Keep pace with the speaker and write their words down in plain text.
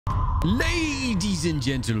Ladies and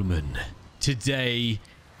gentlemen, today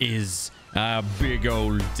is a big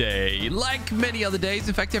old day. Like many other days,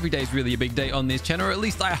 in fact, every day is really a big day on this channel, or at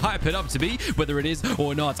least I hype it up to be. Whether it is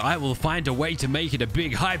or not, I will find a way to make it a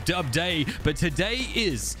big hyped up day. But today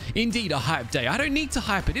is indeed a hype day. I don't need to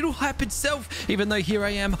hype it. It'll hype itself, even though here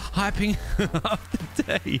I am hyping up the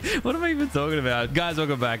day. What am I even talking about? Guys,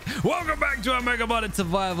 welcome back. Welcome back to our Mega Modded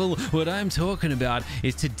Survival. What I'm talking about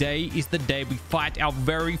is today is the day we fight our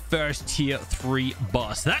very first tier 3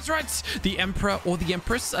 boss. That's right, the Emperor or the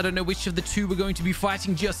Empress. I don't know which of the two we're going to be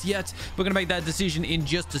fighting just yet. We're going to make that decision in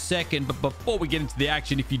just a second. But before we get into the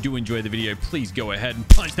action, if you do enjoy the video, please go ahead and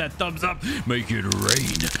punch that thumbs up. Make it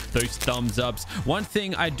rain those thumbs ups. One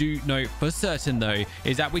thing I do know for certain, though,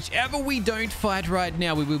 is that whichever we don't fight right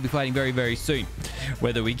now, we will be fighting very, very soon.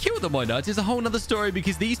 Whether we kill them or not is a whole nother story,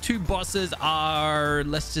 because these two bosses are,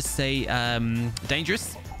 let's just say,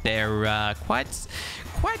 dangerous. They're quite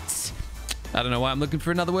I don't know why I'm looking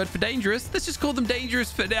for another word for dangerous. Let's just call them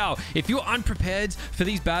dangerous for now. If you're unprepared for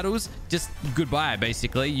these battles, just goodbye,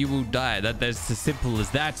 basically. You will die. That's as simple as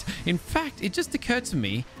that. In fact, it just occurred to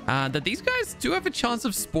me that these guys do have a chance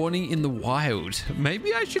of spawning in the wild.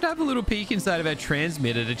 Maybe I should have a little peek inside of our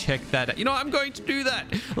transmitter to check that out. You know, I'm going to do that.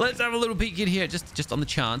 Let's have a little peek in here, just on the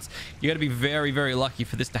chance. You got to be very, very lucky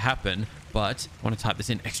for this to happen. But I want to type this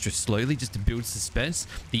in extra slowly just to build suspense.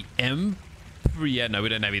 The M... Yeah, no, we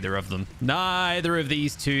don't have either of them. Neither of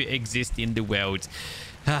these two exist in the world.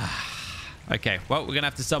 Okay, well, we're gonna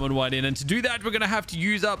have to summon one in, and to do that, we're gonna have to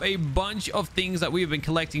use up a bunch of things that we have been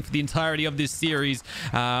collecting for the entirety of this series.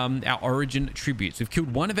 Our origin tributes. We've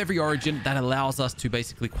killed one of every origin. That allows us to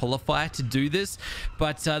basically qualify to do this.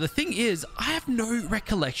 But the thing is, I have no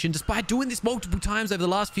recollection, despite doing this multiple times over the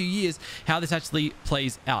last few years, how this actually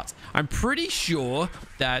plays out. I'm pretty sure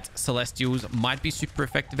that Celestials might be super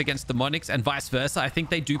effective against Demonics and vice versa. I think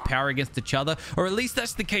they do power against each other, or at least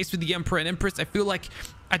that's the case with the Emperor and Empress. I feel like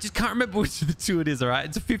I just can't remember which of the two it is, all right?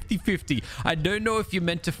 It's a 50-50. I don't know if you're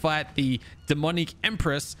meant to fight the Demonic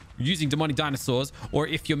Empress using Demonic Dinosaurs, or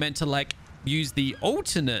if you're meant to, like, use the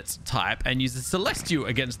alternate type and use the Celestial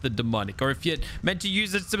against the Demonic, or if you're meant to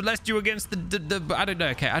use the Celestial against the I don't know.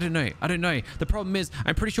 Okay, I don't know. The problem is,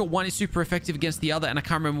 I'm pretty sure one is super effective against the other, and I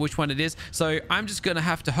can't remember which one it is. So I'm just going to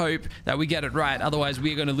have to hope that we get it right. Otherwise,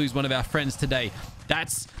 we're going to lose one of our friends today.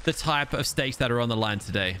 That's the type of stakes that are on the line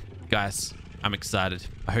today, guys. I'm excited.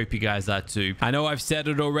 I hope you guys are too. I know I've said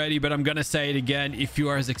it already, but I'm gonna say it again. If you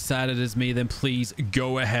are as excited as me, then please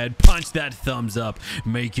go ahead, punch that thumbs up,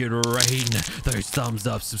 make it rain those thumbs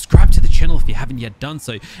up. Subscribe to the channel if you haven't yet done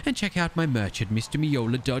so, and check out my merch at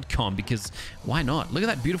mrmiola.com, because why not? Look at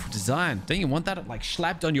that beautiful design. Don't you want that like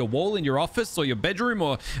slapped on your wall in your office or your bedroom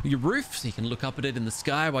or your roof, so you can look up at it in the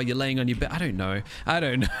sky while you're laying on your bed? I don't know.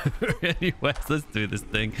 Anyways, let's do this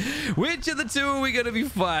thing. Which of the two are we gonna be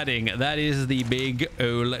fighting? That is the big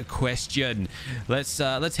old question. Let's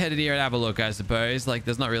head in here and have a look, I suppose. Like,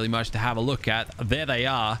 there's not really much to have a look at. There they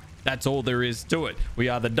are. That's all there is to it. We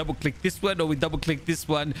either double click this one or we double click this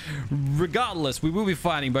one. Regardless, we will be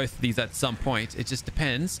fighting both of these at some point. It just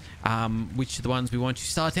depends which of the ones we want to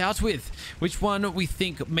start out with, which one we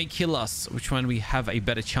think may kill us, which one we have a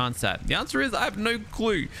better chance at. The answer is I have no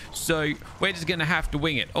clue, so we're just gonna have to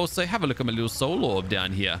wing it. Also, have a look at my little soul orb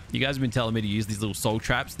down here. You guys have been telling me to use these little soul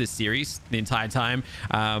traps this series the entire time.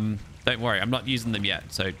 Don't worry, I'm not using them yet,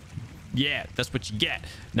 so yeah, that's what you get.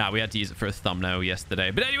 Nah, we had to use it for a thumbnail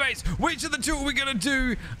yesterday. But anyways, which of the two are we gonna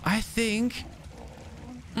do? I think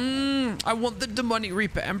I want the Demonic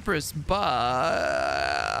Reaper Empress,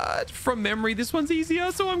 but from memory, this one's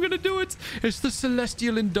easier, so I'm gonna do it. It's the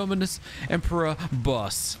Celestial INDOMINUS Emperor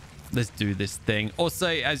boss. Let's do this thing. Also,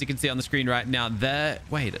 as you can see on the screen right now, there...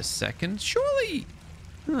 Wait a second. Surely...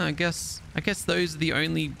 I guess those are the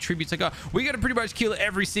only tributes I got. We got to pretty much kill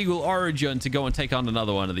every single origin to go and take on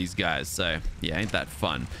another one of these guys. So, yeah, ain't that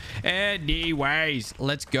fun. Anyways,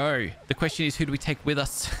 let's go. The question is, who do we take with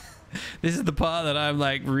us? This is the part that I'm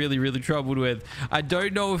like really, really troubled with. I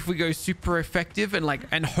don't know if we go super effective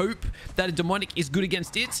and hope that a demonic is good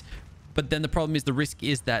against it. But then the problem is, the risk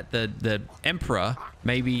is that the Emperor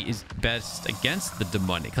maybe is best against the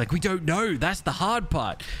demonic. Like, we don't know. That's the hard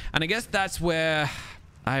part. And I guess that's where...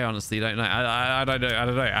 I honestly don't know. I don't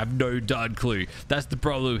know. I have no darn clue. That's the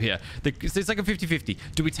problem here. It's like a 50-50.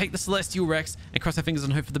 Do we take the Celestial Rex and cross our fingers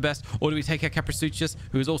and hope for the best? Or do we take our Caprisuchus,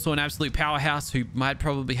 who is also an absolute powerhouse, who might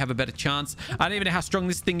probably have a better chance? I don't even know how strong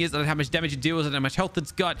this thing is. I don't know how much damage it deals. I don't know how much health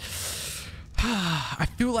it's got. I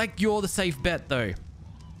feel like you're the safe bet, though.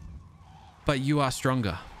 But you are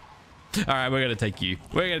stronger. All right, we're going to take you.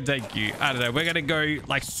 We're going to take you. I don't know. We're going to go,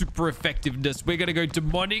 like, super effectiveness. We're going to go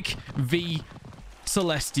Demonic v...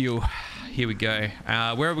 Celestial. Here we go.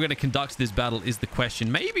 Where are we going to conduct this battle is the question.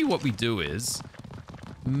 Maybe what we do is...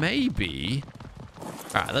 Maybe...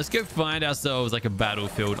 All right, let's go find ourselves like a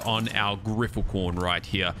battlefield on our Grifflecorn right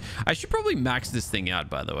here. I should probably max this thing out,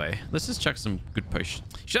 by the way. Let's just chuck some good potion.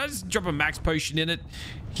 Should I just drop a max potion in it?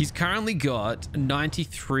 He's currently got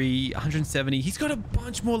 93, 170. He's got a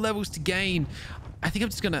bunch more levels to gain. I think I'm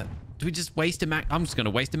just going to... Do we just waste a max? I'm just going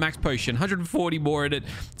to waste a max potion. 140 more in it.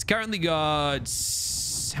 It's currently got...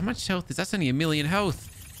 How much health is that? That's only 1 million health.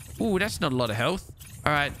 Ooh, that's not a lot of health.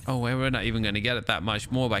 All right. Oh, we're not even going to get it that much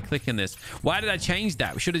more by clicking this. Why did I change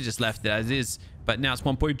that? We should have just left it as is. But now it's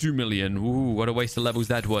 1.2 million. Ooh, what a waste of levels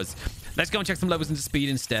that was. Let's go and check some levels into speed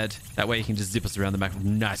instead. That way you can just zip us around the map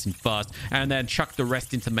nice and fast. And then chuck the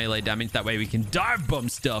rest into melee damage. That way we can dive bomb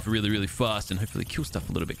stuff really, really fast. And hopefully kill stuff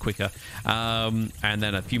a little bit quicker. And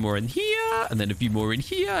then a few more in here. And then a few more in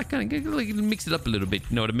here. Kind of like mix it up a little bit.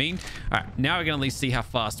 You know what I mean? All right. Now we're going to at least see how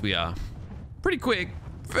fast we are. Pretty quick.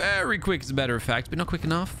 Very quick, as a matter of fact, but not quick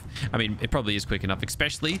enough. I mean, it probably is quick enough,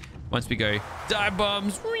 especially once we go dive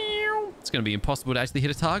bombs. It's going to be impossible to actually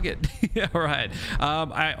hit a target. All right.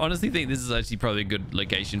 I honestly think this is actually probably a good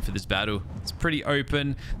location for this battle. It's pretty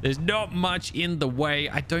open. There's not much in the way.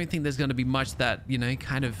 I don't think there's going to be much that, you know,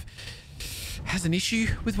 kind of has an issue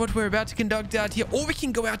with what we're about to conduct out here. Or we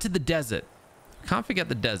can go out to the desert. Can't forget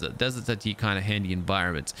the desert. Desert's actually kind of handy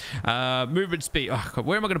environment. Movement speed. Oh, God,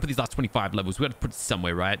 where am I going to put these last 25 levels? We've got to put it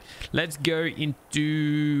somewhere, right? Let's go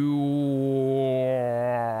into...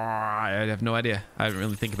 I have no idea. I don't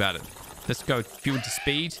really think about it. Let's go fuel into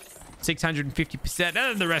speed. 650%.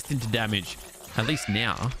 And the rest into damage. At least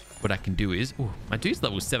now, what I can do is... Oh, my dude's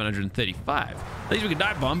level 735. At least we can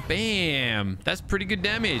dive bomb. Bam. That's pretty good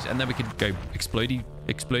damage. And then we could go explodey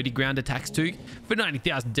ground attacks too for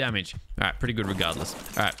 90,000 damage. All right, pretty good regardless.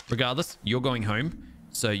 All right, regardless, you're going home.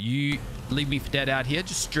 So you leave me for dead out here.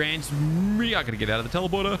 Just strands me. I gotta get out of the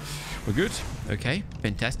teleporter. We're good. Okay,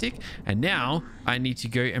 fantastic. And now I need to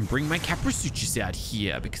go and bring my Caprasuchus out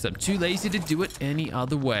here because I'm too lazy to do it any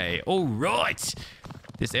other way. All right.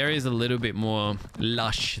 This area is a little bit more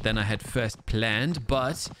lush than I had first planned,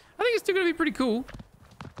 but I think it's still gonna be pretty cool.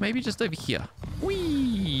 Maybe just over here.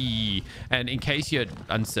 Whee! And in case you're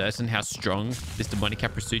uncertain how strong this demonic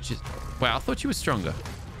Caprasuchus is... Wow, I thought you were stronger.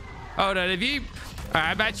 Hold on, have you...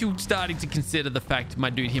 I'm actually starting to consider the fact my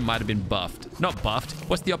dude here might have been buffed. Not buffed.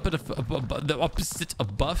 What's the opposite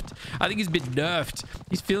of buffed? I think he's been nerfed.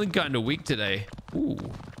 He's feeling kind of weak today. Ooh.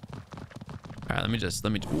 All right, let me...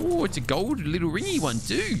 Ooh, it's a gold little ringy one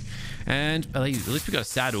too. And at least we got a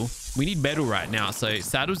saddle. We need metal right now, so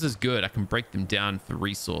saddles is good. I can break them down for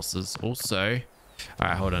resources. Also, all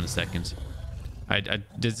right, hold on a second.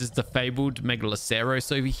 There's just the fabled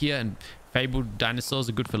megaloceros over here, and fabled dinosaurs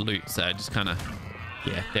are good for loot. So I just kind of,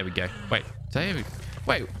 yeah, there we go. Wait,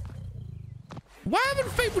 wait. Why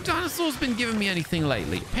haven't fabled dinosaurs been giving me anything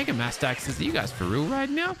lately? Pegamastax, are you guys for real right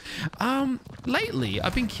now? Lately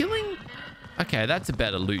I've been killing. Okay, that's a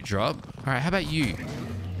better loot drop. All right, how about you?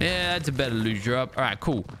 Yeah, that's a better loot drop. All right,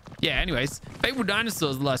 cool. Yeah, anyways, fabled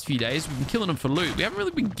dinosaurs the last few days, we've been killing them for loot. We haven't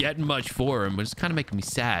really been getting much for them, which is kind of making me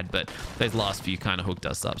sad, but those last few kind of hooked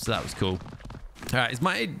us up, so that was cool. All right, is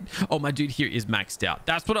my... Oh, my dude here is maxed out.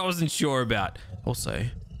 That's what I wasn't sure about. Also,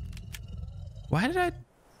 why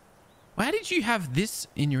did you have this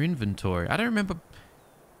in your inventory? I don't remember...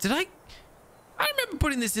 I remember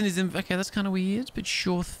putting this in his... Okay, that's kind of weird, but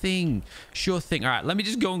sure thing. Sure thing. All right, let me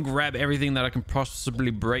just go and grab everything that I can possibly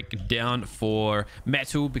break down for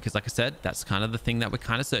metal, because like I said, that's kind of the thing that we're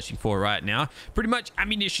kind of searching for right now. Pretty much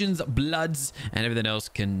ammunitions, bloods, and everything else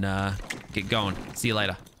can get going. See you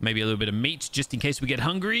later. Maybe a little bit of meat just in case we get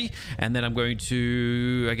hungry. And then I'm going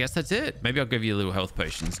to... I guess that's it. Maybe I'll give you a little health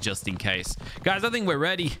potions just in case. Guys, I think we're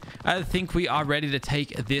ready. I think we are ready to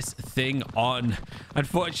take this thing on.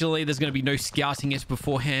 Unfortunately, there's going to be no scouting it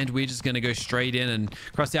beforehand. We're just going to go straight in and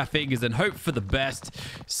cross our fingers and hope for the best.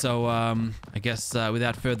 So, I guess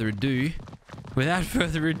without further ado, oh,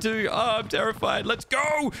 I'm terrified. Let's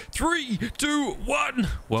go. 3, 2, 1.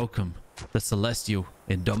 Welcome, the Celestial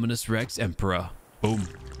INDOMINUS Rex Emperor. Boom.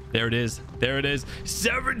 There it is. There it is.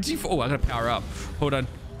 74. Oh, I gotta power up. Hold on.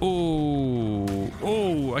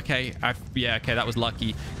 Oh, okay. Yeah, okay, that was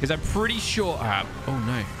lucky. Because I'm pretty sure... oh,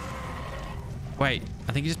 no. Wait,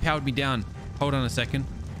 I think he just powered me down. Hold on a second.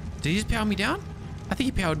 Did he just power me down? I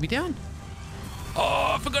think he powered me down.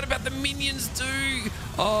 Oh, I forgot about the minions too.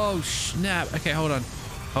 Oh, snap. Okay, hold on.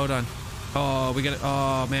 Hold on. Oh,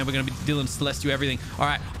 oh man, we're gonna be dealing Celestial everything. All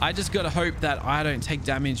right, I just gotta hope that I don't take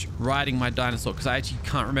damage riding my dinosaur, because I actually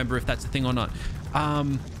can't remember if that's a thing or not.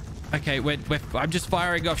 Okay, I'm just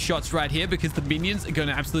firing off shots right here because the minions are going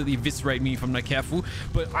to absolutely eviscerate me if I'm not careful.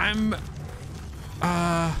 But I'm...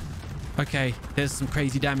 okay, there's some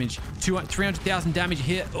crazy damage. 300,000 damage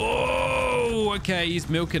here. Oh, okay, he's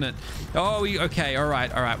milking it. Oh, okay, all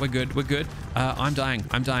right, we're good. I'm dying.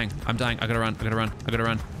 I gotta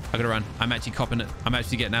run. I'm actually copping it. I'm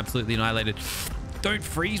actually getting absolutely annihilated. Don't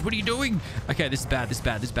freeze. What are you doing? Okay, this is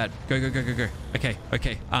bad. Go.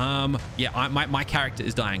 Okay. Yeah, my character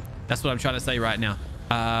is dying. That's what I'm trying to say right now.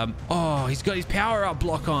 Oh, he's got his power up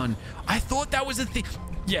block on. I thought that was a thing.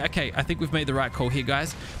 Yeah, okay. I think we've made the right call here,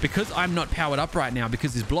 guys. Because I'm not powered up right now,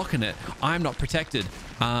 because he's blocking it, I'm not protected.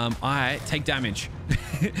 I take damage.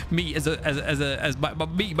 Me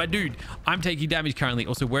my dude. I'm taking damage currently.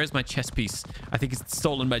 Also, where's my chest piece? I think it's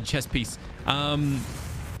stolen my chest piece.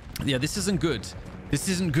 Yeah, this isn't good. This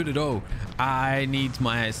isn't good at all. I need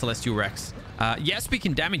my Celestial Rex. Yes, we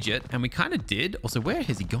can damage it, and we kind of did. Also, where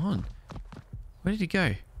has he gone? Where did he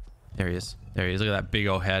go? There he is. Look at that big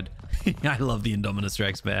old head. I love the INDOMINUS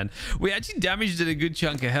Rex, man. We actually damaged it a good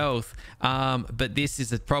chunk of health. But this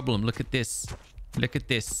is a problem. Look at this.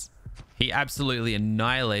 He absolutely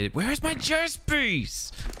annihilated. Where is my chest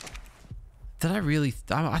piece? Did I really?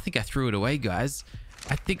 I think I threw it away, guys.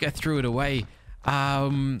 I think I threw it away.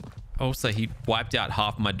 Also, he wiped out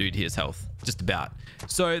half my dude here's health. Just about.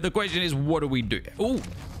 So the question is, what do we do? Oh,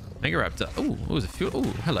 Mega Raptor. Oh, it was a few. Oh,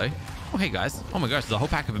 hello. Oh, hey, guys. Oh, my gosh. There's a whole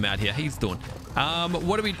pack of them out here. He's doing.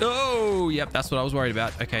 What do we... Oh, yep. That's what I was worried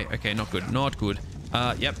about. Okay. Not good.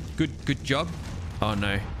 Yep. Good job. Oh,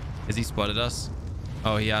 no. Has he spotted us?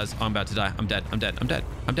 Oh, he has. I'm about to die. I'm dead.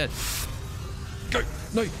 Go.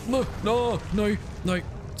 No.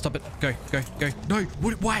 Stop it. Go. No.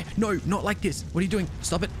 Why? No, not like this. What are you doing?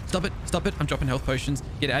 Stop it. I'm dropping health potions.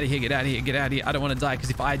 Get out of here. I don't want to die, because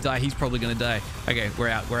if I die, he's probably going to die. Okay, we're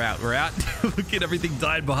out. Look at everything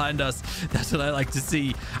dying behind us. That's what I like to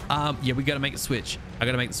see. Yeah, we got to make a switch. I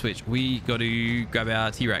got to make the switch. We got to grab our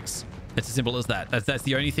T-Rex. It's as simple as that. That's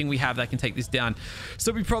the only thing we have that can take this down.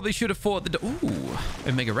 So we probably should have fought the... Ooh,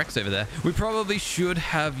 a Mega Rex over there. We probably should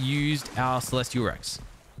have used our Celestial Rex.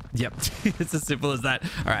 Yep. It's as simple as that.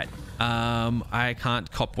 All right. I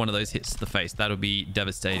can't cop one of those hits to the face. That'll be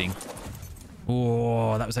devastating.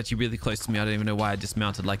 Oh, that was actually really close to me. I don't even know why I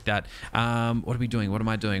dismounted like that. What are we doing? What am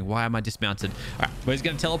I doing? Why am I dismounted? All right. We're just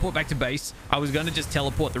going to teleport back to base. I was going to just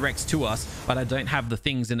teleport the Rex to us, but I don't have the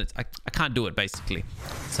things in it. I can't do it, basically.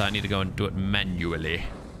 So I need to go and do it manually.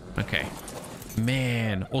 Okay.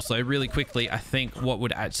 Man. Also, really quickly, I think what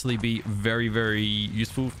would actually be very, very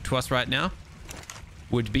useful to us right now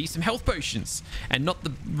would be some health potions, and not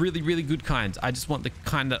the really, really good kinds. I just want the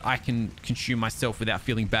kind that I can consume myself without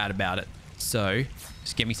feeling bad about it. So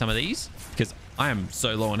just get me some of these, because I am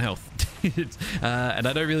so low on health. And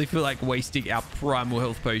I don't really feel like wasting our primal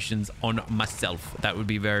health potions on myself. That would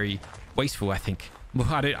be very wasteful, I think.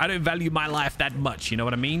 I don't value my life that much, you know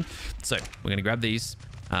what I mean? So we're gonna grab these.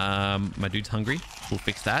 My dude's hungry. We'll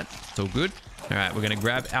fix that. It's all good. All right, we're gonna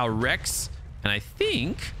grab our Rex, and I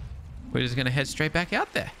think we're just going to head straight back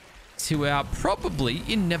out there to our probably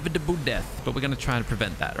inevitable death. But we're going to try and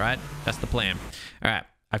prevent that, right? That's the plan. All right.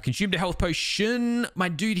 I've consumed a health potion. My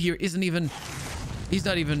dude here isn't even... He's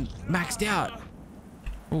not even maxed out.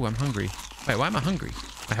 Oh, I'm hungry. Wait, why am I hungry?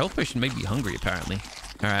 My health potion made me hungry, apparently.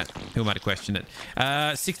 All right. Who am I to question it?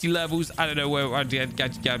 60 levels. I don't know where... I'm just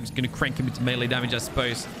going to crank him into melee damage, I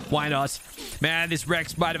suppose. Why not? Man, this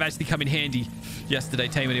Rex might have actually come in handy yesterday,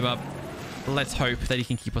 taming him up. Let's hope that he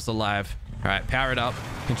can keep us alive. All right, power it up.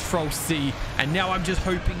 Control C. And now I'm just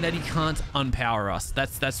hoping that he can't unpower us.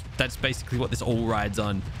 That's basically what this all rides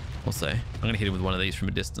on. Also, I'm going to hit him with one of these from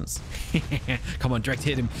a distance. Come on, direct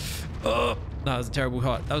hit him. Oh, that was a terrible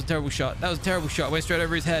shot. That was a terrible shot. Went straight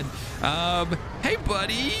over his head. Hey,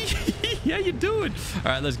 buddy. How you doing? All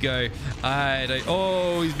right, let's go.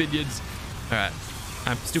 Oh, he's minions. All right.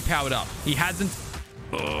 I'm still powered up. He hasn't...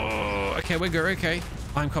 Oh, okay, we're good. Okay.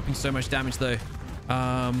 I'm copying so much damage, though.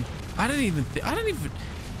 I don't even... How am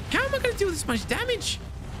I going to deal with this much damage?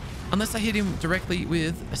 Unless I hit him directly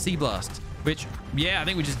with a Sea Blast. Which, yeah, I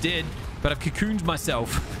think we just did. But I've cocooned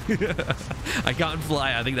myself. I can't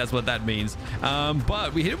fly. I think that's what that means.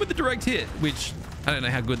 But we hit him with the direct hit, which I don't know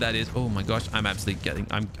how good that is. Oh, my gosh. I'm absolutely getting...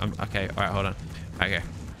 I'm okay. All right, hold on. Okay.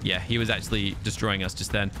 Yeah, he was actually destroying us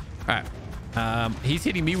just then. All right. He's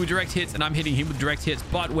hitting me with direct hits and I'm hitting him with direct hits,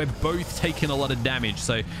 but we're both taking a lot of damage.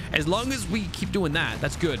 So as long as we keep doing that,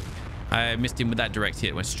 that's good. I missed him with that direct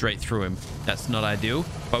hit. Went straight through him. That's not ideal.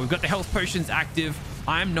 But we've got the health potions active.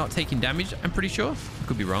 I'm not taking damage, I'm pretty sure. I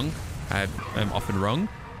could be wrong. I'm often wrong.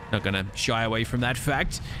 Not gonna shy away from that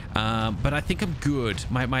fact. But I think I'm good.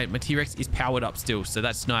 My T-Rex is powered up still, so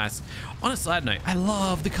that's nice. On a side note, I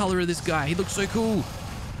love the color of this guy. He looks so cool.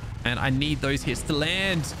 And I need those hits to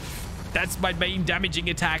land. That's my main damaging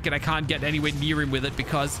attack, and I can't get anywhere near him with it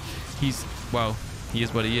because he's, well, he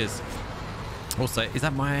is what he is. Also, is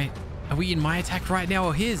that are we in my attack right now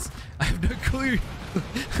or his? I have no clue.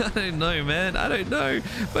 I don't know, man. I don't know.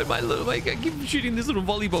 But I keep shooting this little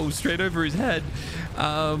volleyball straight over his head.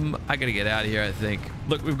 I gotta get out of here, I think.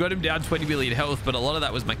 Look, we've got him down 20 million health, but a lot of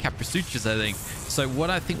that was my Caprisuchus, I think. So what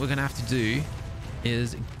I think we're gonna have to do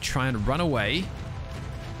is try and run away.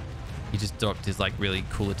 He just dropped his like really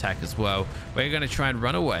cool attack as well. We're gonna try and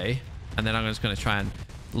run away, and then I'm just gonna try and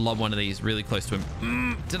lob one of these really close to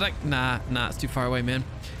him. Did I? Nah, it's too far away, man.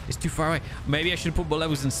 It's too far away. Maybe I should have put more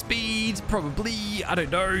levels in speed. Probably. I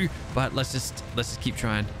don't know. But let's just keep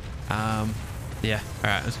trying. Yeah. All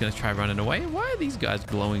right. I'm just gonna try running away. Why are these guys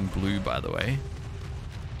glowing blue, by the way?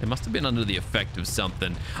 They must have been under the effect of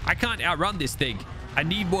something. I can't outrun this thing. I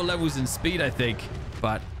need more levels in speed, I think.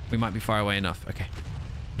 But we might be far away enough. Okay.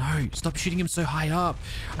 No, stop shooting him so high up.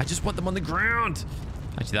 I just want them on the ground.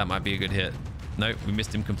 Actually, that might be a good hit. Nope, we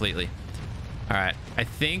missed him completely. All right. I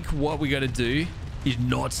think what we got to do is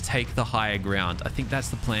not take the higher ground. I think that's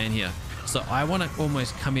the plan here. So I want to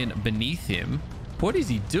almost come in beneath him. What is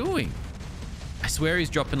he doing? I swear he's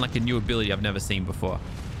dropping like a new ability I've never seen before.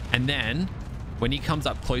 And then when he comes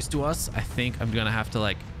up close to us, I think I'm going to have to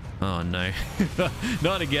like, oh no,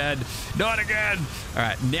 not again, not again. All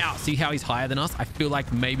right, now see how he's higher than us? I feel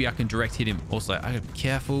like maybe I can direct hit him. Also, I gotta be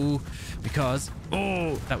careful because,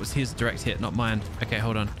 oh, that was his direct hit, not mine. Okay,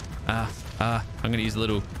 hold on. I'm gonna use a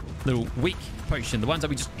little weak potion. The ones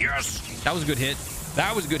that we just, yes, that was a good hit.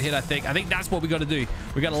 That was a good hit, I think. I think that's what we got to do.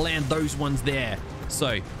 We got to land those ones there.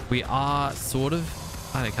 So we are sort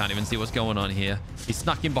of, I can't even see what's going on here. He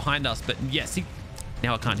snuck in behind us, but yes,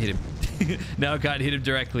 now I can't hit him. Now I can't hit him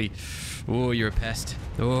directly. Oh, you're a pest.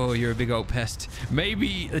 Oh, you're a big old pest.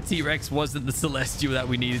 Maybe the T-Rex wasn't the Celestial that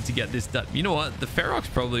we needed to get this done. You know what? The Ferox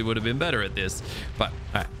probably would have been better at this. But,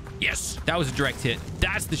 all right. Yes, that was a direct hit.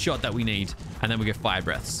 That's the shot that we need. And then we get fire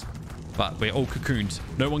breaths. But we're all cocooned.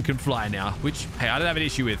 No one can fly now, which, hey, I don't have an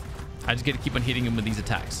issue with. I just get to keep on hitting him with these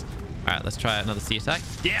attacks. All right, let's try another sea attack.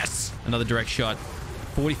 Yes! Another direct shot.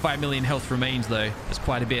 45 million health remains, though. That's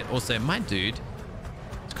quite a bit. Also, my dude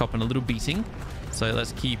is copping a little beating. So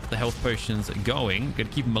let's keep the health potions going. Gotta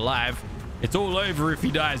keep him alive. It's all over if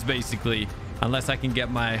he dies, basically. Unless I can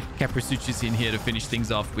get my Caprisuchus in here to finish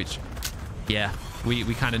things off, which, yeah, we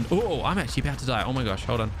kind of... Oh, I'm actually about to die. Oh my gosh,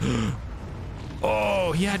 hold on.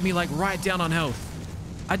 Oh, he had me like right down on health.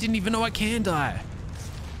 I didn't even know I can die.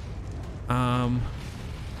 Now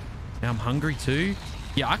I'm hungry too.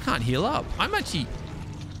 Yeah, I can't heal up. I'm actually...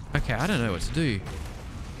 Okay, I don't know what to do.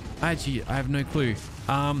 I have no clue.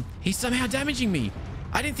 He's somehow damaging me.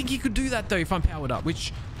 I didn't think he could do that though if I'm powered up,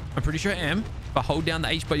 which I'm pretty sure I am. If I hold down the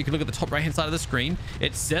H button, you can look at the top right hand side of the screen.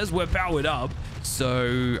 It says we're powered up.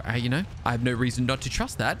 So, you know, I have no reason not to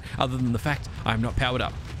trust that other than the fact I'm not powered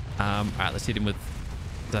up. All right, let's hit him with...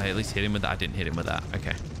 Did I at least hit him with that? I didn't hit him with that.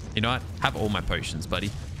 Okay. You know what? Have all my potions,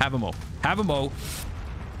 buddy. Have them all. Have them all.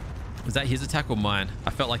 Was that his attack or mine?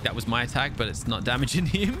 I felt like that was my attack, but it's not damaging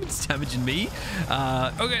him. It's damaging me.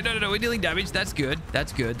 Okay, no. We're dealing damage. That's good.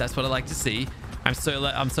 That's good. That's what I like to see. I'm so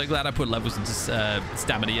glad I put levels into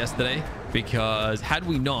stamina yesterday, because had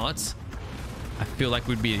we not, I feel like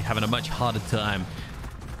we'd be having a much harder time.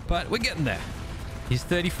 But we're getting there. He's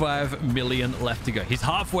 35 million left to go. He's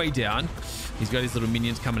halfway down. He's got his little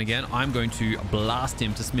minions coming again. I'm going to blast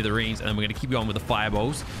him to smithereens, and then we're going to keep going with the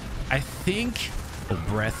fireballs. I think... Or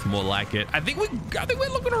breath, more like it. I think we're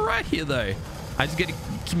looking all right here, though. I just get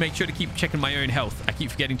to make sure to keep checking my own health. I keep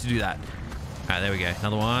forgetting to do that. All right, there we go.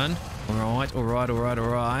 Another one. All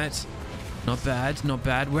right. Not bad, not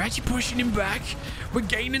bad. We're actually pushing him back. We're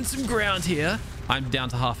gaining some ground here. I'm down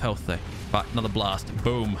to half health, though. But another blast.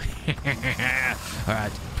 Boom. All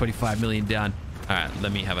right, 25 million down. All right,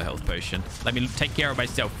 let me have a health potion. Let me take care of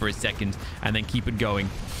myself for a second and then keep it going.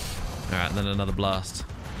 All right, then another blast.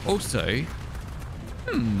 Also...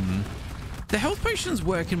 the health potions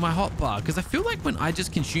work in my hotbar, because I feel like when I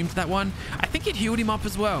just consumed that one, I think it healed him up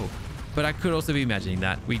as well. But I could also be imagining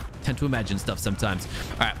that. We tend to imagine stuff sometimes.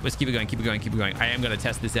 All right, let's keep it going. I am going to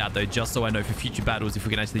test this out, though, just so I know for future battles if we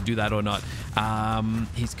can actually do that or not.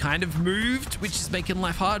 He's kind of moved, which is making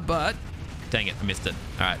life hard, but dang it, I missed it.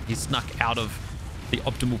 All right, he snuck out of the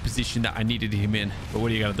optimal position that I needed him in. But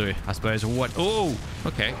what are you going to do, I suppose? What? Oh,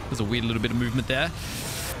 okay. There's a weird little bit of movement there.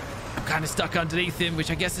 I'm kind of stuck underneath him, which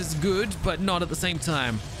I guess is good, but not at the same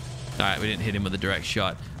time. All right, we didn't hit him with a direct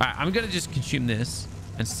shot. All right, I'm going to just consume this.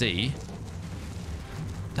 and see.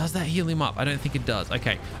 Does that heal him up? I don't think it does.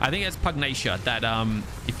 Okay, I think it's Pugnacia that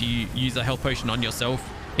if you use a health potion on yourself,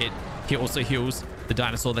 it also heals the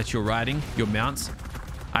dinosaur that you're riding, your mounts.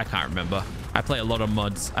 I can't remember. I play a lot of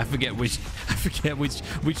mods. I forget which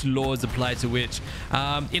laws apply to which.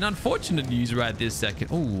 In unfortunate news right this second.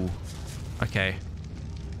 Oh, okay.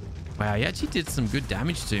 Wow, he actually did some good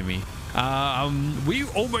damage to me. We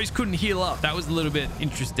almost couldn't heal up. That was a little bit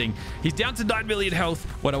interesting. He's down to 9 million health.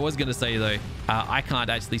 What I was going to say, though, I can't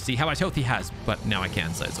actually see how much health he has, but now I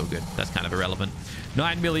can, so it's all good. That's kind of irrelevant.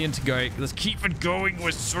 9 million to go. Let's keep it going.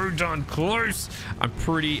 We're so darn close. I've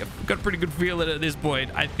got a pretty good feeling at this point.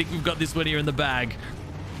 I think we've got this one here in the bag.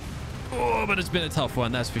 Oh, but it's been a tough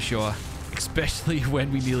one, that's for sure. Especially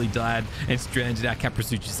when we nearly died and stranded our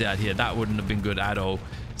Caprasuchus out here. That wouldn't have been good at all.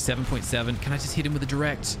 7.7. Can I just hit him with a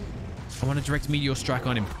direct? I want a direct meteor strike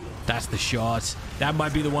on him. That's the shot. That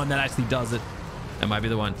might be the one that actually does it. That might be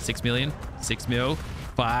the one. 6 million. 6 mil.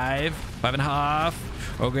 5.5.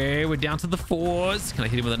 Okay, we're down to the 4s. Can I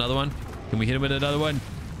hit him with another one? Can we hit him with another one?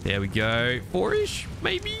 There we go. 4-ish,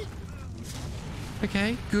 maybe?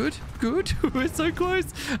 Okay, good. We're so close.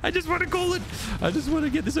 I just want to call it. I just want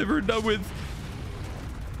to get this over and done with.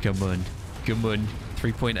 Come on.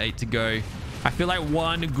 3.8 to go. I feel like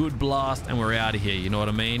one good blast and we're out of here. You know what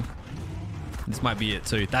I mean? This might be it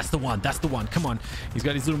too. That's the one. Come on. He's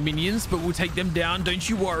got his little minions, but we'll take them down. Don't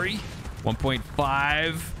you worry.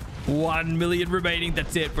 1.5. 1 million remaining.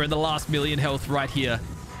 That's it. We're in the last million health right here.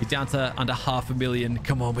 He's down to under 500,000.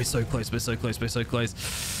 Come on. We're so close.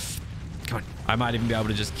 Come on. I might even be able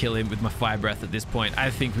to just kill him with my fire breath at this point.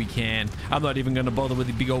 I think we can. I'm not even going to bother with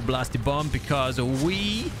the big old blasted bomb because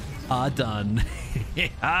we are done.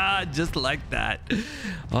 Just like that.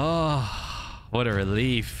 Oh, what a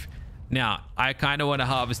relief. Now, I kind of want to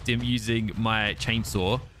harvest him using my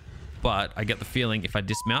chainsaw, but I get the feeling if I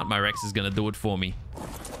dismount, my Rex is going to do it for me.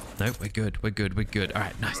 Nope, we're good. All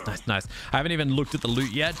right, nice. I haven't even looked at the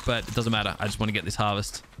loot yet, but it doesn't matter. I just want to get this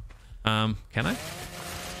harvest. Can I?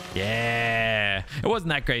 Yeah, it wasn't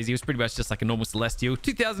that crazy. It was pretty much just like a normal celestial.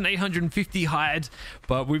 2,850 hide,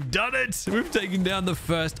 but we've done it. We've taken down the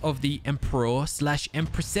first of the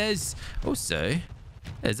Emperor/Empresses. Also,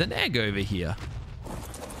 there's an egg over here.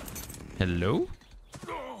 Hello?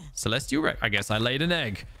 Celestial Rex. I guess I laid an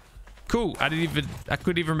egg. Cool. I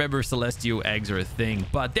couldn't even remember if celestial eggs are a thing,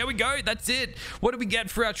 but there we go. That's it. What do we get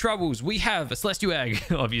for our troubles? We have a celestial egg,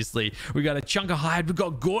 obviously. We got a chunk of hide. We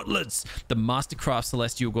got gauntlets. The Mastercraft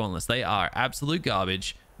celestial gauntlets. They are absolute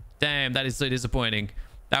garbage. Damn, that is so disappointing.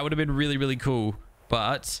 That would have been really, really cool.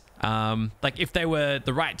 But like if they were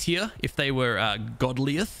the right tier, if they were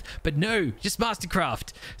godlieth, but no, just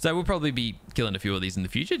Mastercraft. So we'll probably be killing a few of these in the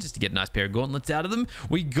future just to get a nice pair of gauntlets out of them.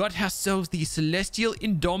 We got ourselves the Celestial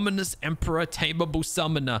Indominus Emperor Tameable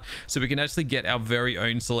Summoner, so we can actually get our very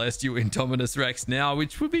own Celestial Indominus Rex now,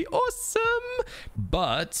 which would be awesome.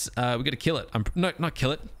 But we got to kill it. Not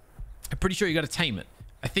kill it. I'm pretty sure you got to tame it.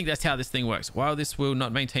 I think that's how this thing works. While this will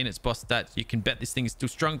not maintain its boss stats, you can bet this thing is still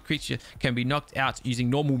strong. Creature can be knocked out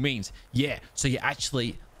using normal means. Yeah, so you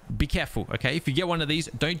actually be careful, okay? If you get one of these,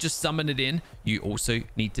 don't just summon it in. You also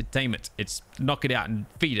need to tame it. It's knock it out and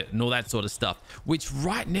feed it and all that sort of stuff, which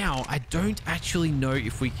right now I don't actually know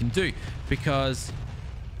if we can do because...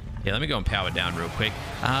 Yeah, let me go and power down real quick.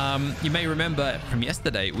 You may remember from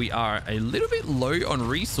yesterday, we are a little bit low on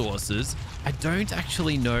resources. I don't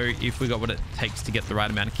actually know if we got what it takes to get the right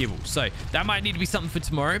amount of kibble. So that might need to be something for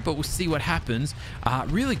tomorrow, but we'll see what happens.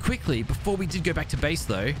 Really quickly, before we did go back to base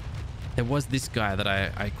though, there was this guy that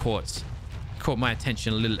I caught my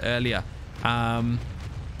attention a little earlier.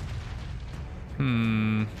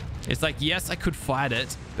 It's like, yes, I could fight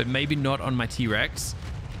it, but maybe not on my T-Rex.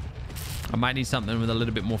 I might need something with a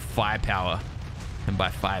little bit more firepower. And by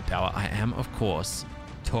firepower, I am, of course,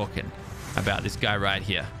 talking about this guy right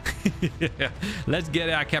here. Let's get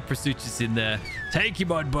our Caprasuchus in there. Take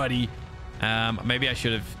him on, buddy. Maybe I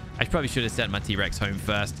probably should have sent my T-Rex home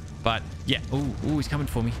first. But, yeah. Ooh, he's coming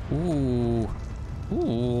for me. Ooh.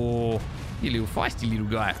 You little feisty little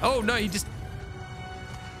guy. Oh, no, he just...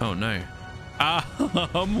 Oh, no.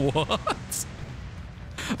 What?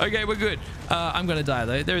 Okay, we're good. I'm gonna die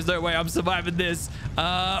though. There is no way I'm surviving this.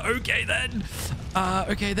 Okay then.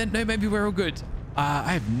 No, maybe we're all good.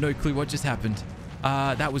 I have no clue what just happened.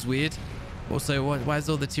 That was weird. Also, why is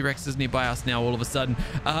all the T-Rexes nearby us now all of a sudden?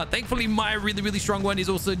 Thankfully, my really, really strong one is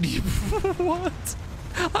also near. What?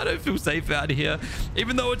 I don't feel safe out here.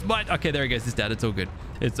 Even though it's my... Okay, there he goes. It's dead. It's all good.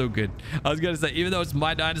 It's all good. I was going to say, even though it's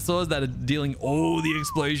my dinosaurs that are dealing all the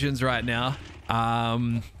explosions right now.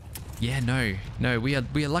 Yeah, no, we are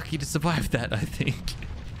lucky to survive that, I think.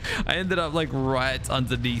 I ended up like right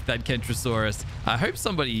underneath that Kentrosaurus. I hope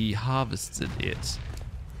somebody harvested it.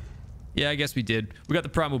 Yeah, I guess we did. We got the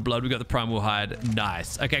primal blood. We got the primal hide.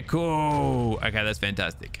 Nice. Okay, cool. Okay, that's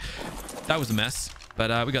fantastic. That was a mess,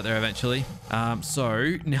 but we got there eventually.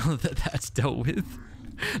 So now that that's dealt with,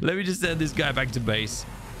 let me just send this guy back to base.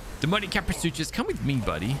 Demonic Caprisuchus, come with me,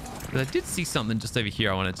 buddy. I did see something just over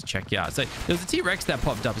here I wanted to check out. So there was a T-Rex that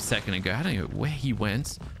popped up a second ago. I don't know where he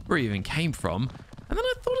went, where he even came from. And then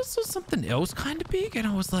I thought I saw something else kind of big, and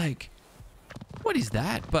I was like, what is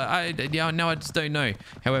that? But now I just don't know.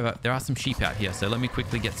 However, there are some sheep out here, so let me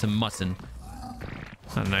quickly get some mutton.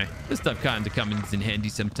 I don't know. This stuff kind of comes in handy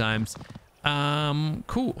sometimes.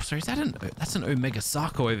 Cool. So is that that's an Omega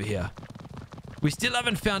Sarco over here. We still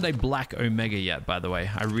haven't found a black Omega yet, by the way.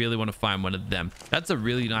 I really want to find one of them. That's a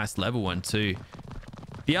really nice level one too.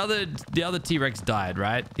 The other T-Rex died,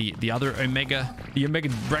 right? The other Omega, the Omega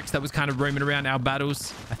Rex that was kind of roaming around our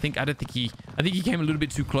battles. I think he came a little bit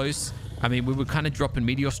too close. I mean, we were kind of dropping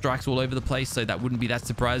meteor strikes all over the place, so that wouldn't be that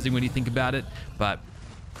surprising when you think about it. But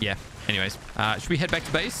yeah, anyways, should we head back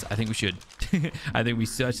to base? I think we should. I think we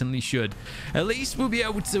certainly should. At least we'll be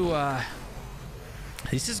able to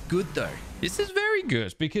this is good though. This is very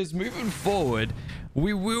good because moving forward,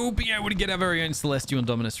 we will be able to get our very own Celestial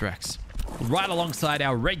Indominus Rex. Right alongside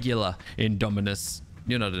our regular Indominus.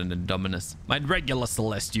 You're not an Indominus. My regular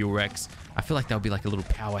Celestial Rex. I feel like that would be like a little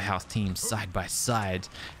powerhouse team side by side.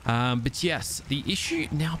 But yes, the issue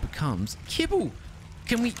now becomes kibble.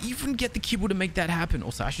 Can we even get the kibble to make that happen?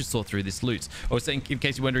 Also, I should sort through this loot. I was saying, in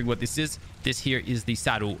case you're wondering what this is, this here is the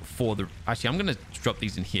saddle for the... Actually, I'm going to drop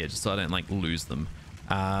these in here just so I don't like lose them.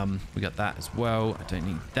 We got that as well. I don't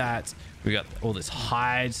need that. We got all this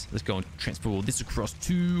hide. Let's go and transfer all this across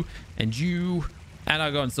to and you. And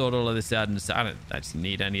I'll go and sort all of this out. And I don't actually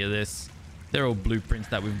need any of this. They're all blueprints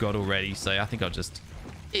that we've got already. So I think I'll just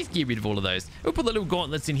get rid of all of those. We'll put the little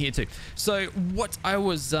gauntlets in here too. So what I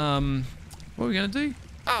was... what are we going to do?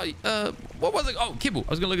 Oh, what was it? Oh, kibble.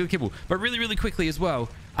 I was going to look at the kibble. But really, really quickly as well.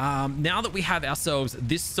 Now that we have ourselves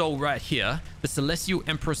this soul right here, the Celestial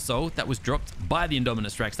Emperor soul that was dropped by the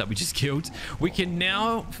Indominus Rex that we just killed, we can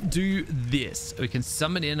now do this. We can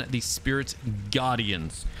summon in the Spirit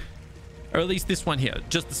Guardians. Or at least this one here,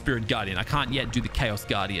 just the Spirit Guardian. I can't yet do the Chaos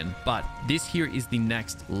Guardian, but this here is the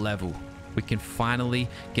next level. We can finally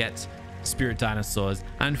get Spirit Dinosaurs.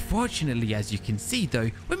 Unfortunately, as you can see though,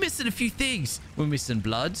 we're missing a few things. We're missing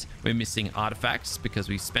blood, we're missing artifacts because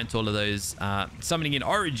we spent all of those summoning in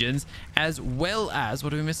Origins, as well as,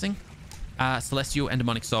 what are we missing? Celestial and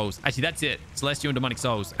Demonic Souls. Actually, that's it. Celestial and Demonic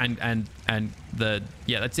Souls and the,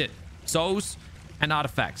 yeah, that's it. Souls and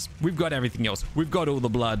artifacts. We've got everything else. We've got all the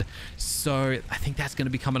blood. So I think that's going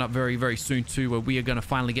to be coming up very, very soon too, where we are going to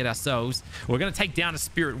finally get ourselves... We're going to take down a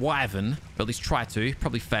Spirit Wyvern, or at least try to.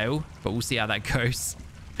 Probably fail, but we'll see how that goes.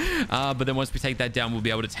 But then once we take that down, we'll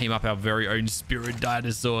be able to tame up our very own Spirit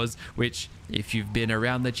Dinosaurs, which, if you've been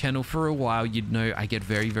around the channel for a while, you'd know I get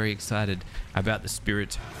very, very excited about the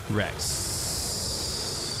Spirit Rex.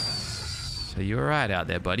 So you're right out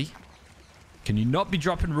there, buddy. Can you not be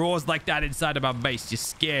dropping roars like that inside of our base? You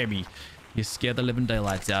scare me. You scare the living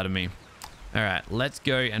daylights out of me. All right, let's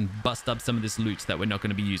go and bust up some of this loot that we're not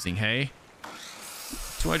going to be using, hey?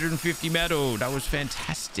 250 metal. That was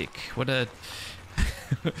fantastic. What a...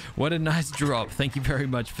 what a nice drop. Thank you very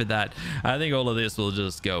much for that. I think all of this will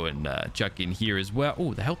just go and chuck in here as well.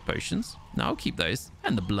 Oh, the health potions. No, I'll keep those.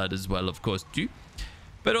 And the blood as well, of course, too.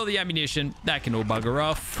 But all the ammunition, that can all bugger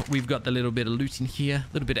off. We've got the little bit of loot in here.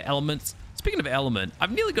 A little bit of elements. Speaking of element,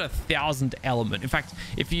 I've nearly got 1,000 element. In fact,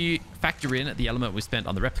 if you factor in the element we spent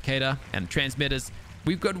on the replicator and the transmitters,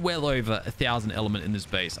 we've got well over 1,000 element in this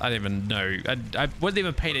base. I don't even know. I wasn't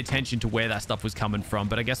even paying attention to where that stuff was coming from,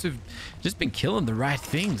 but I guess we've just been killing the right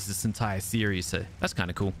things this entire series, so that's kind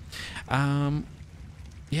of cool.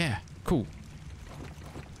 Yeah, cool.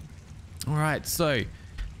 All right, so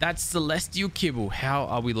that's Celestial Kibble. How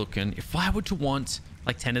are we looking? If I were to want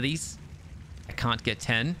like 10 of these, I can't get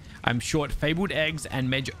 10. I'm short fabled eggs and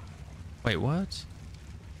Medjo... Wait, what?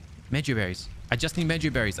 Medjo berries. I just need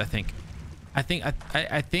Medjo berries, I think. I think...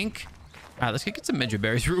 let's get some Medjo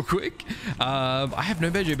berries real quick. I have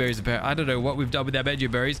no Medjo berries. I don't know what we've done with our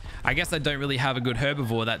Medjo berries. I guess I don't really have a good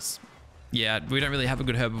herbivore. That's... Yeah, we don't really have a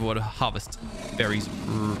good herbivore to harvest berries.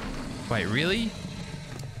 Wait, really?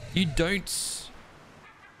 You don't...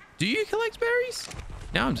 Do you collect berries?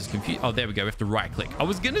 Now I'm just confused. Oh, there we go. We have to right click. I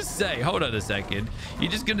was going to say, hold on a second.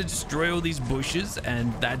 You're just going to destroy all these bushes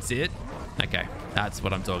and that's it? Okay, that's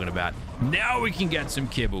what I'm talking about. Now we can get some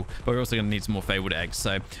kibble, but we're also going to need some more fabled eggs.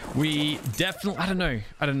 So we definitely,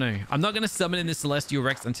 I don't know. I'm not going to summon in the Celestial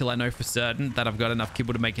Rex until I know for certain that I've got enough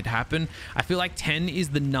kibble to make it happen. I feel like 10 is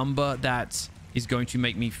the number that is going to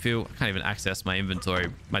make me feel, I can't even access my inventory,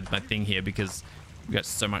 my thing here, because we've got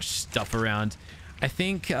so much stuff around. I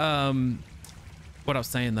think, what I was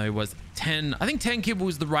saying though was 10, I think 10 kibble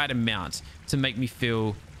is the right amount to make me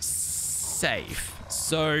feel safe.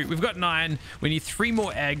 So we've got 9. We need 3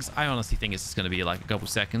 more eggs. I honestly think it's going to be like a couple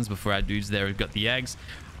seconds before our dudes there have got the eggs.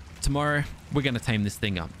 Tomorrow, we're going to tame this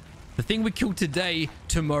thing up. The thing we killed today,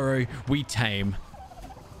 tomorrow we tame.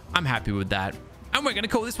 I'm happy with that. And we're going to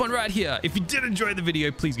call this one right here. If you did enjoy the video,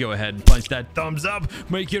 please go ahead and punch that thumbs up.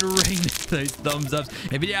 Make it rain those thumbs ups.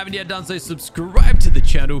 If you haven't yet done so, subscribe to the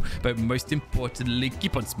channel. But most importantly,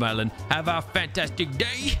 keep on smiling. Have a fantastic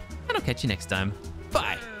day. And I'll catch you next time.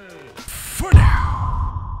 Bye. For now.